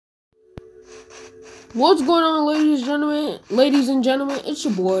What's going on, ladies and gentlemen? It's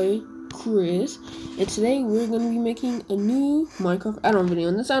your boy Chris, and today we're gonna be making a new Minecraft add-on video.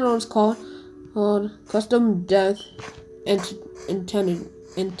 And this add-on is called Custom Death Intended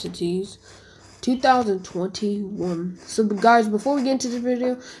Entities 2021. So, guys, before we get into the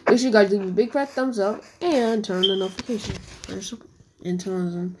video, make sure you guys leave a big fat thumbs up and turn on the notification turn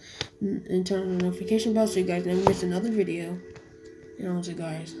on the notification bell so you guys never miss another video. And honestly,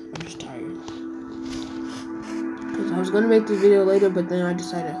 guys, I'm just tired. I was gonna make this video later, but then I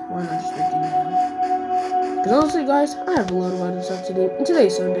decided, why not just make it now? Because honestly, guys, I have a lot of other stuff to do. And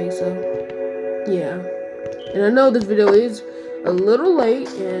today's Sunday, so yeah. And I know this video is a little late,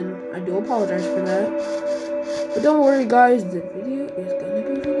 and I do apologize for that. But don't worry, guys, the video is gonna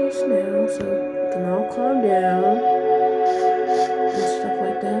be released now, so you can all calm down and stuff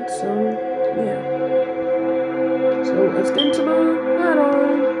like that. So yeah. So let's get into the add-on.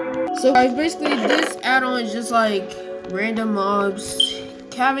 So guys, basically this add-on is just like random mobs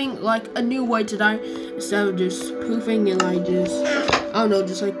having like a new way to die instead of just poofing and like just, I don't know,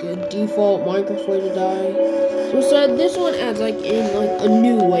 just like a default Minecraft way to die. So instead, this one adds like in like a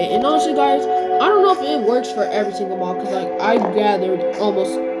new way. And honestly, guys, I don't know if it works for every single mob because like I gathered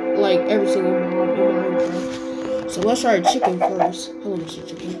almost like every single mob in Minecraft. So let's try chicken first. Hello, Mr.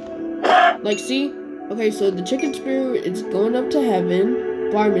 Chicken. Like, see? Okay, so the chicken spirit is going up to heaven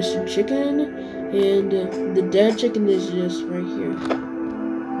by Mr. Chicken, and the dead chicken is just right here.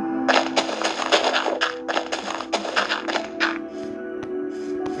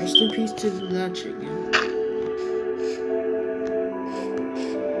 Rest in peace to the dead chicken.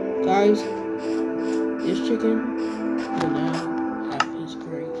 Guys, this chicken will now have his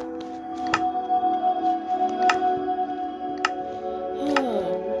grave.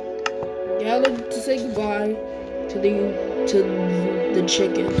 Gathered to say goodbye to the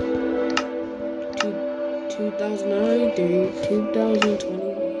chicken. 2009 through 2021.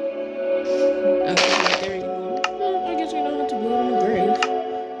 Okay, there you go. Well, I guess we know how to build him a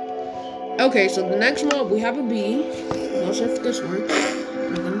grave. Okay, so the next mob we have a bee. I'm not sure if this works.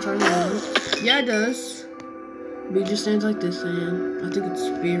 I'm gonna try to learn it. Yeah, it does. Bee just stands like this, and I think its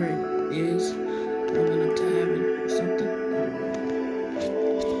spirit is rolling up to heaven or something. I don't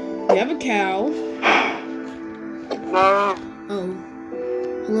know. We have a cow. Oh,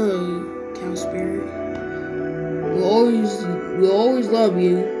 hello, cow spirit. We'll always love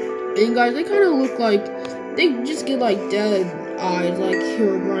you. And guys, they kind of look like they just get like dead eyes, like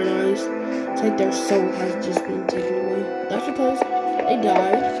Herobrine eyes. It's like their soul has just been taken away. That's because they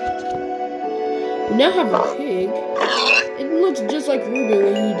died. We now have a pig. It looks just like Ruben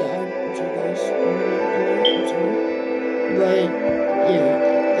when he died. I'm sorry, guys. I'm sorry. But yeah,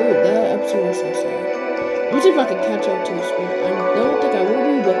 that episode was so sad. Let me see if I can catch up to the spirit. I don't think I will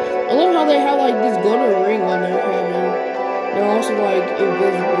be, but I love how they have like this golden ring on their head, and they're also like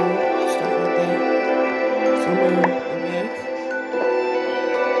invisible, stuff like that. So now I'm back.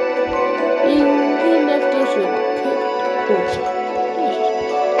 He left us with cooked pork.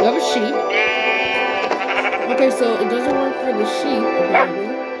 We have a sheep. Okay, so it doesn't work for the sheep, apparently.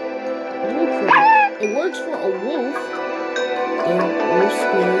 It works for a wolf. The wolf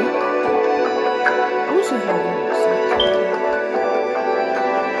spirit. Let's see how it looks like.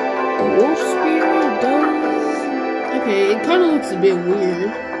 The wolf spirit does. Okay, it kind of looks a bit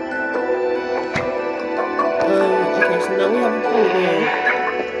weird. Okay, so now we have a polar bear.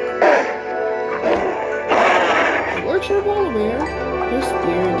 It works for a polar bear. His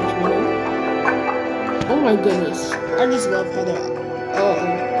spirit is really. Oh my goodness. I just love how they're.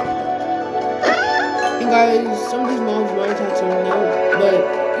 And guys, some of these mobs might have to know, but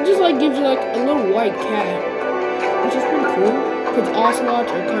it just like gives you like a little white cat, which is pretty cool, because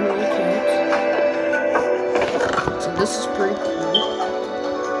ocelots are kind of like cats. So this is pretty cool.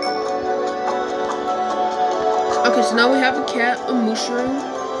 Okay, so now we have a cat, a mushroom,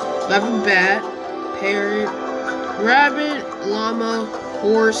 we have a bat, parrot, rabbit, llama,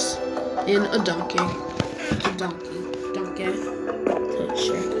 horse, and a donkey. A donkey.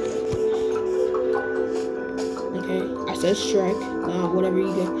 Shrek. Okay, I said Shrek, whatever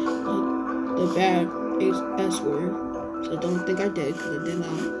you get. The bad S word. So don't think I did, because I did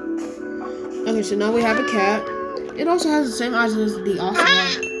not. Okay, so now we have a cat. It also has the same eyes as the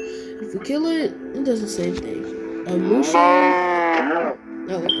ocelot. If we kill it, it does the same thing. A mushroom.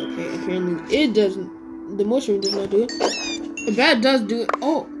 Oh, okay, apparently it doesn't. The mushroom does not do it. The bat does do it.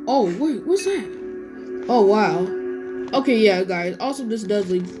 Oh, wait, what's that? Oh, wow. Okay, yeah, guys. Also, this does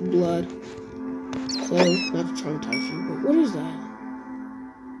leave blood. So, not to traumatize you, but what is that?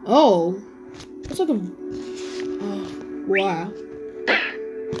 Oh, it's like a, wow.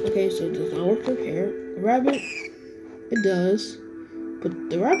 Okay, so it does not work for parrot. The rabbit, it does. But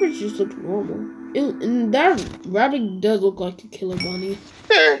the rabbit just looks normal. And that rabbit does look like a killer bunny.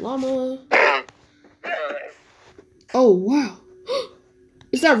 Llama. Oh, wow.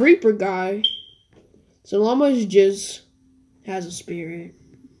 It's that Reaper guy. So llama just has a spirit.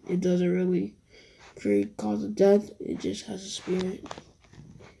 It doesn't really cause of death. It just has a spirit.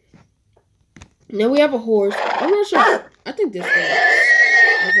 Now we have a horse. I'm not sure. I think this one.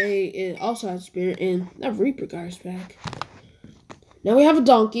 Okay, it also has a spirit. And that Reaper guy's back. Now we have a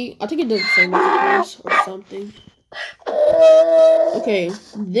donkey. I think it does the same with the horse or something. Okay,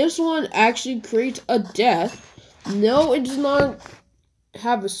 this one actually creates a death. No, it does not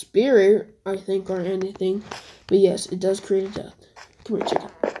have a spirit, I think, or anything. But yes, it does create a death. Come here,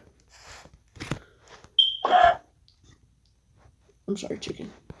 chicken. I'm sorry,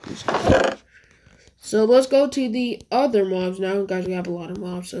 chicken. So let's go to the other mobs now. Guys, we have a lot of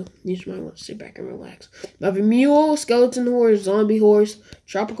mobs, so you just might want to sit back and relax. We have a mule, skeleton horse, zombie horse,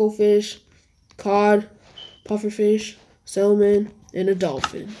 tropical fish, cod, pufferfish, salmon, and a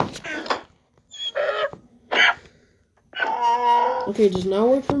dolphin. Okay, it does not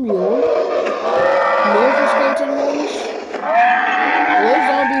work for mule. Nor for skeleton horse. Or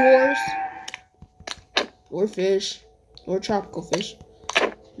zombie horse. Or fish. Or tropical fish.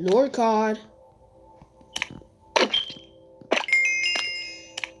 Nor cod.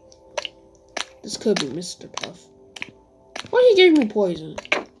 This could be Mr. Puff. Why he gave me poison?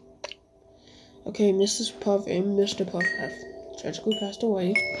 Okay, Mrs. Puff and Mr. Puff have tragically passed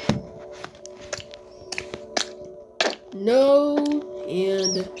away. No,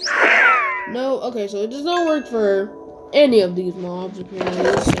 and no. Okay, so it does not work for any of these mobs,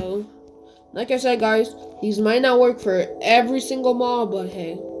 apparently. So, like I said, guys, these might not work for every single mob, but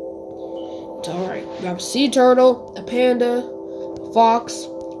hey, it's alright. We have a sea turtle, a panda, a fox,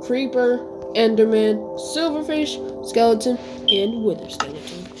 creeper, enderman, silverfish, skeleton, and wither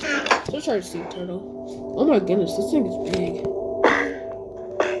skeleton. So let's try the sea turtle. Oh my goodness, this thing is big.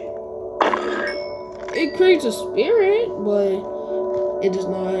 It creates a spirit, but it does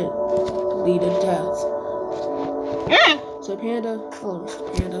not lead to death. So panda, hello Mr.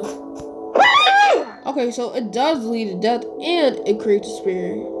 Panda. Okay, so it does lead to death and it creates a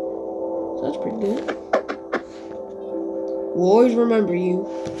spirit. So that's pretty good. We'll always remember you.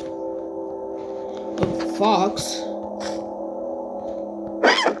 A fox.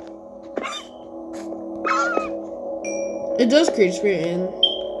 It does create a spirit, and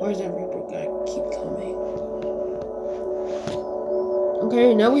why is that Reaper guy keep coming?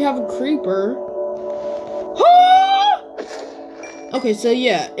 Okay, now we have a creeper. Okay, so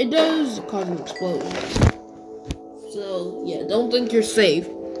yeah, it does cause an explosion. So yeah, don't think you're safe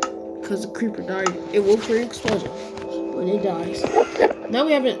because the creeper died. It will create an explosion when it dies. Now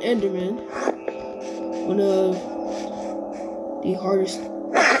we have an enderman. One of the hardest,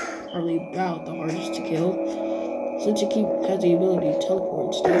 probably about the hardest to kill, since it has the ability to teleport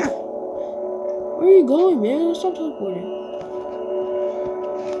and stuff. Where are you going, man? Stop teleporting.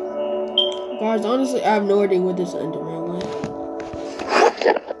 Guys, honestly, I have no idea where this enderman went.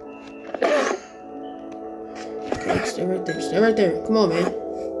 Okay, stay right there. Stay right there. Come on, man.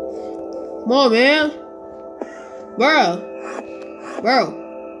 Come on, man. Bro.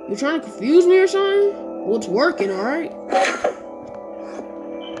 You trying to confuse me or something? Well, it's working, alright?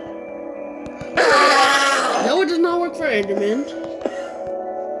 No, it does not work for enderman.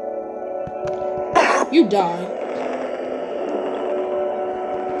 You die.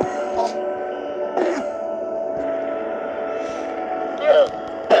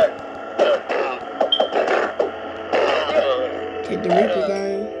 Okay, the Reaper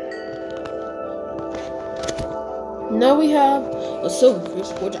guy. Now we have a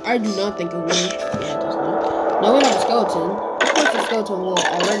silverfish, which I do not think it will. Yeah, it does not. Now we have a skeleton. Of course, the skeleton will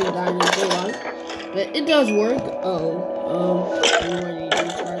already die in the daylight, but it does work. I'm ready to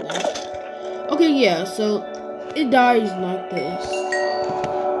try that. Okay, yeah, so it dies like this.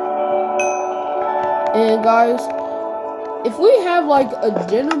 And guys, if we have like a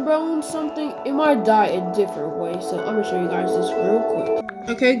dinner bone something, it might die a different way. So I'm gonna show you guys this real quick.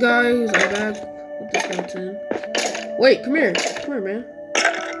 Okay, guys, I'm back with the skeleton. Wait, come here, man.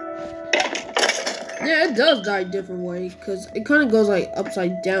 Yeah, it does die a different way because it kind of goes like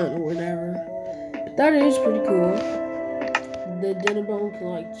upside down or whatever. But that is pretty cool. The dinner bone can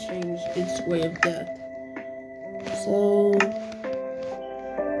like change its way of death. So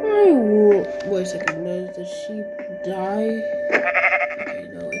I will wait a second. Does the sheep die? Okay,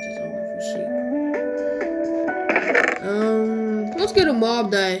 no, it doesn't work for sheep. Let's get a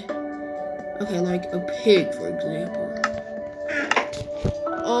mob die. Okay, like a pig, for example.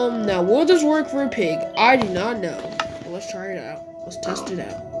 Now will this work for a pig? I do not know. Let's try it out. Let's test it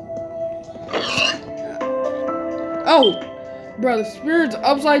out. Oh, bro, the spirit's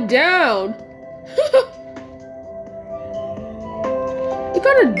upside down. It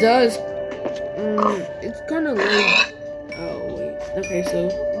kind of does. It's kind of like. Oh wait. Okay, so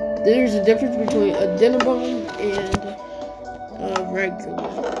there's a difference between a Dinnerbone and a regular.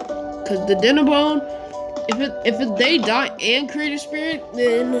 Cause the Dinnerbone, if they die and create a spirit,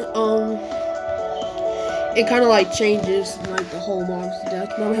 then it kind of like changes like the whole mob's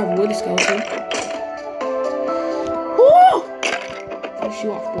death. Now we have a woody skeleton. Woo! Finish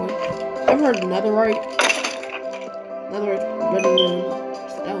you off, boy. I've heard netherite. Netherite's better than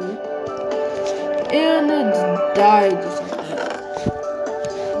stone. And it died just like that.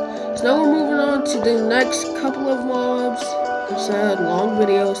 So now we're moving on to the next couple of mobs. I said long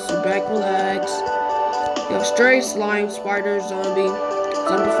videos, so back, relax. You have stray, slime, spider, zombie,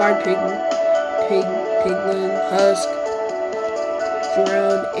 zombified piglin, husk,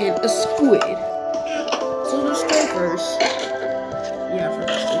 drowned, and a squid. So let's stray first. Yeah, for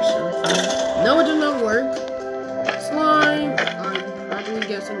the station. No, it did not work. Slime, I'm probably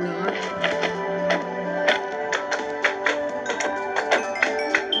guessing not.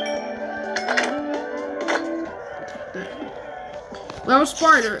 That was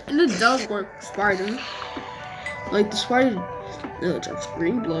spider, and it does work for spider. Like the spider, no, it's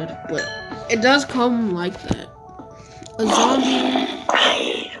green blood, but it does come like that. A zombie,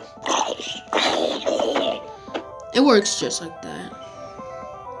 it works just like that.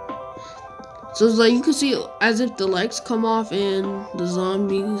 So it's like you can see as if the legs come off in the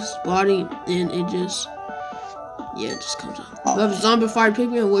zombie's body, and it just comes out. We have a zombified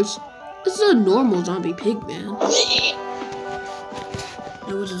pigman, which is a normal zombie pigman.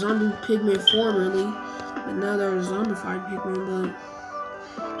 It was a zombie pigman formerly, but now they're a zombified pigman,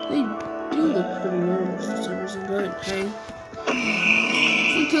 but they do look pretty normal for some reason, but hey.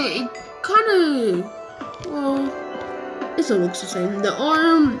 It kind of, well, it still looks the same. The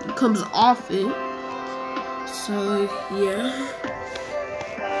arm comes off it, so yeah.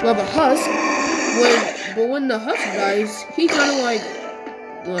 We have a husk, but when the husk dies, he kind of like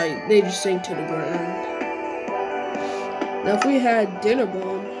they just sink to the ground. Now, if we had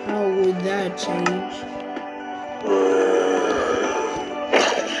Dinnerbone, how would that change?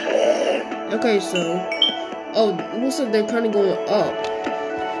 Okay, so, it looks like they're kind of going up.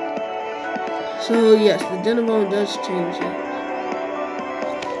 So yes, the Dinnerbone does change it.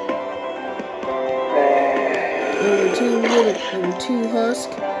 Number two husk.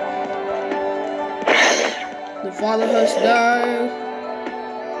 The father husk died,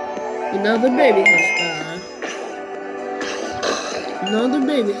 and now the baby husk died. Now the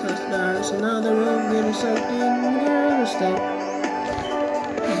baby husk died, so now they're all getting sucked in and get other stuff.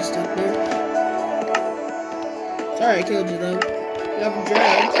 Get stuck there. Sorry, I killed you though. You have a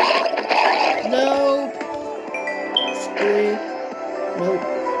drag. Nope. Squid. Nope.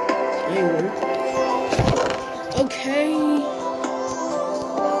 Anyway. Okay.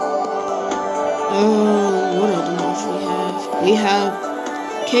 What other mobs we have? We have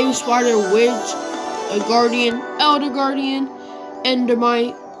Cave Spider, Witch, a Guardian, Elder Guardian,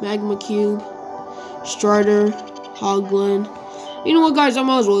 Endermite, Magma Cube, Strider, Hoglin. You know what, guys? I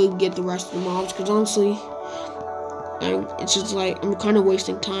might as well get the rest of the mobs, because honestly, it's just like I'm kind of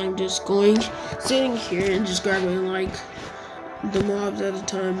wasting time just sitting here and just grabbing like the mobs at a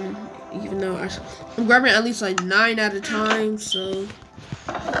time. Even though I'm grabbing at least like 9 at a time, so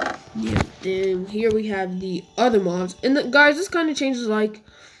yeah. Then here we have the other mobs, and guys, this kind of changes like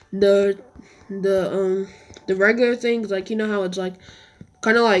the regular things, like you know how it's like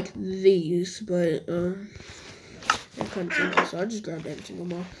kind of like these, but it kind of changes. So I just grabbed every single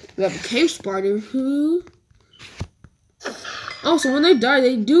mob. We have a cave spider who also when they die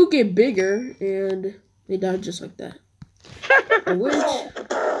they do get bigger, and they die just like that. A witch.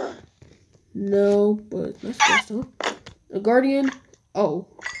 No, but that's good stuff. A guardian. Oh,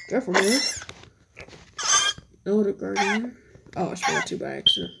 careful, man. Elder guardian. Oh, I spelled 2 by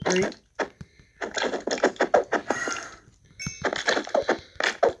accident. 3.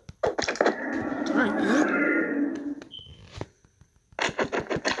 Alright, man.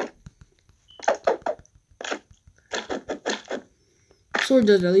 Sword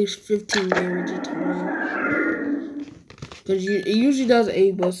does at least 15 damage a time. Because it usually does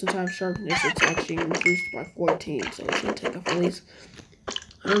 8, but since I have sharpness, it's actually increased by 14. So it's going to take off at least,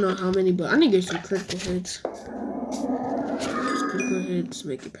 I don't know how many, but I need to get some critical hits. Just critical hits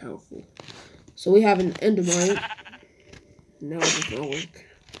make it powerful. So we have an Endermite. No, it does not work.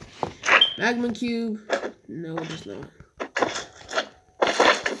 Magma Cube. No, it does not.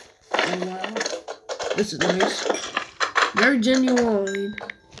 for a while. This is nice. Very genuine.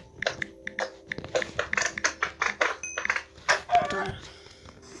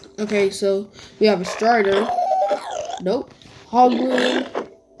 Okay, so we have a Strider. Nope. Hogland.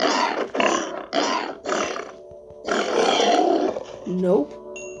 Nope.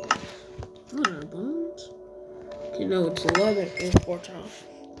 Okay, no, it's 11 and 4 times.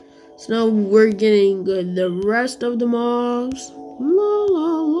 So now we're getting the rest of the mobs. La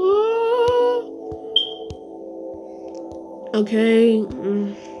la la. Okay,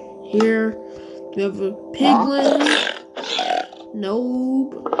 here we have a Piglin.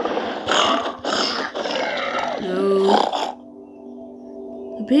 Nope. No.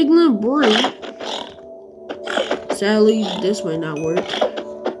 A Piglin breed. Sadly, this might not work.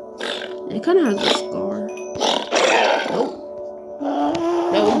 It kind of has a scar. Nope.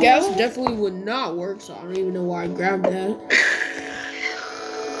 No, gas definitely would not work, so I don't even know why I grabbed that.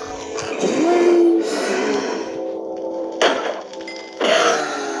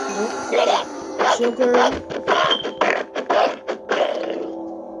 Nope. Sugar.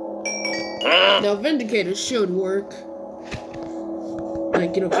 Now, Vindicator should work.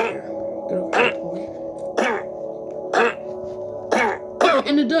 Like, get over here. Get over here, boy.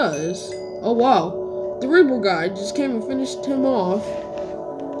 And it does. Oh, wow. The Reaper guy just came and finished him off.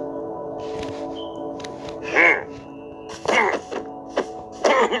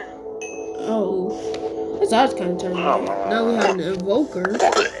 Oh. His eyes kind of turned red. Now we have an Invoker.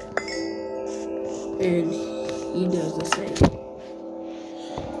 And he does the same.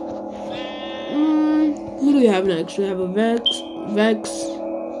 Who do we have next? We have a Vex,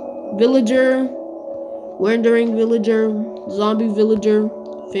 Villager, Wandering Villager, Zombie Villager,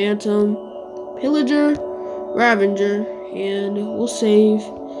 Phantom, Pillager, Ravager, and we'll save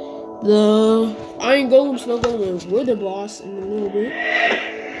the Iron Golem, Snow Golem, and Wither Boss in a little bit.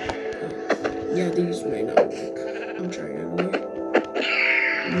 Yeah, these may not work. I'm trying anyway.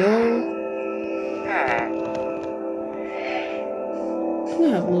 No. They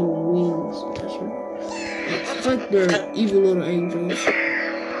have little wings. It's like they're evil little angels.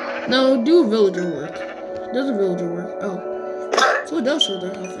 No, do a villager work. Does a villager work? Oh. So it does show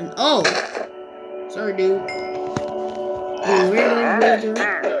their health. And oh! Sorry, dude. Random villager.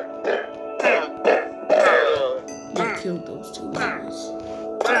 I killed those two guys.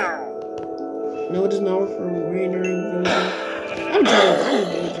 No, it does not work for random villager. I'm trying to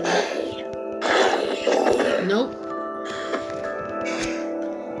random villager. Nope.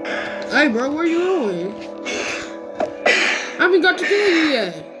 Hey, bro, where you going? I haven't got to kill you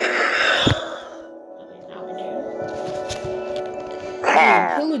yet.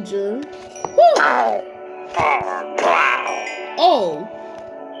 Pillager. Woo! Oh,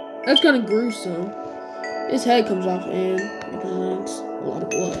 that's kind of gruesome. His head comes off and it presents a lot of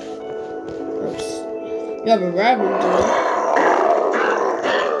blood. Gross. You have a Ravager.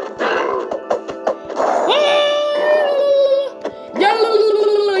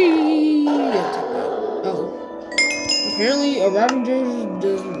 Apparently, a Ravager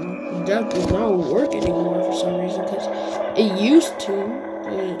does not work anymore for some reason, because it used to,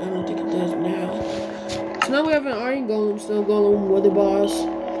 but I don't think it does now. So now we have an Iron Golem, Snow Golem, Wither Boss,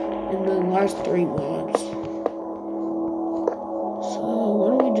 and the last 3 mobs. So why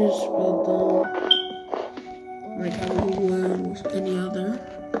don't we just build them like how we would with any other?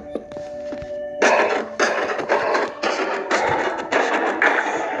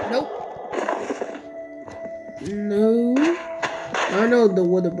 Nope. No. I know the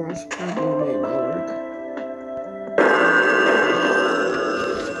Wither Boss probably may not work.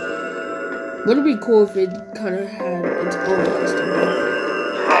 Would it be cool if it kind of had its own custom build?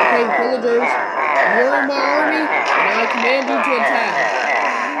 Hey, Pillagers, you're in my army, and I command you to attack.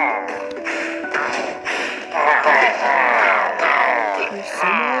 There's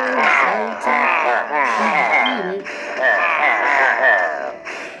someone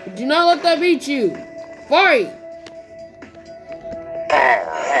fighting. Do not let that beat you. Fight!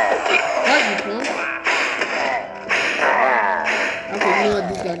 Fight, you punk. Okay, you know what?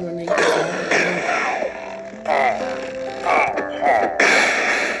 These guys are running.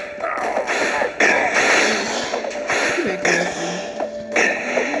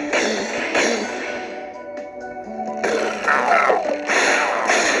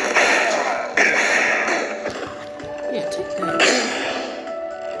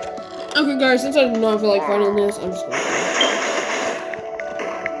 Okay, guys, since I do not feel like fighting this, I'm just gonna.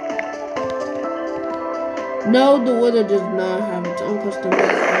 No, the Wither does not have its own custom build. I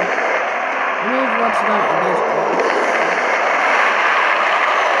may have watched that in this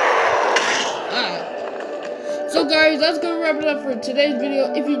So guys, that's gonna wrap it up for today's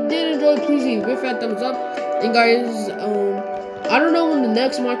video. If you did enjoy, please leave a big fat thumbs up. And guys, I don't know when the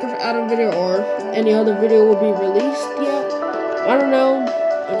next Minecraft Addon video or any other video will be released yet. I don't know.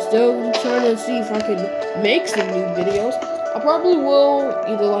 I'm still trying to see if I can make some new videos. I probably will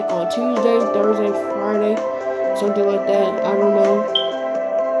either like on Tuesday, Thursday, Friday, something like that. I don't know.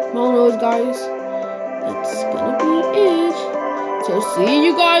 All knows, guys. That's gonna be it. So see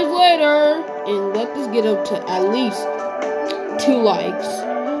you guys later. And let this get up to at least 2 likes.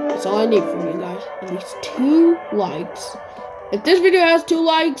 That's all I need from you guys. At least 2 likes. If this video has 2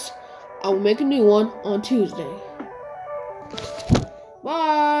 likes, I will make a new one on Tuesday.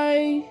 Bye.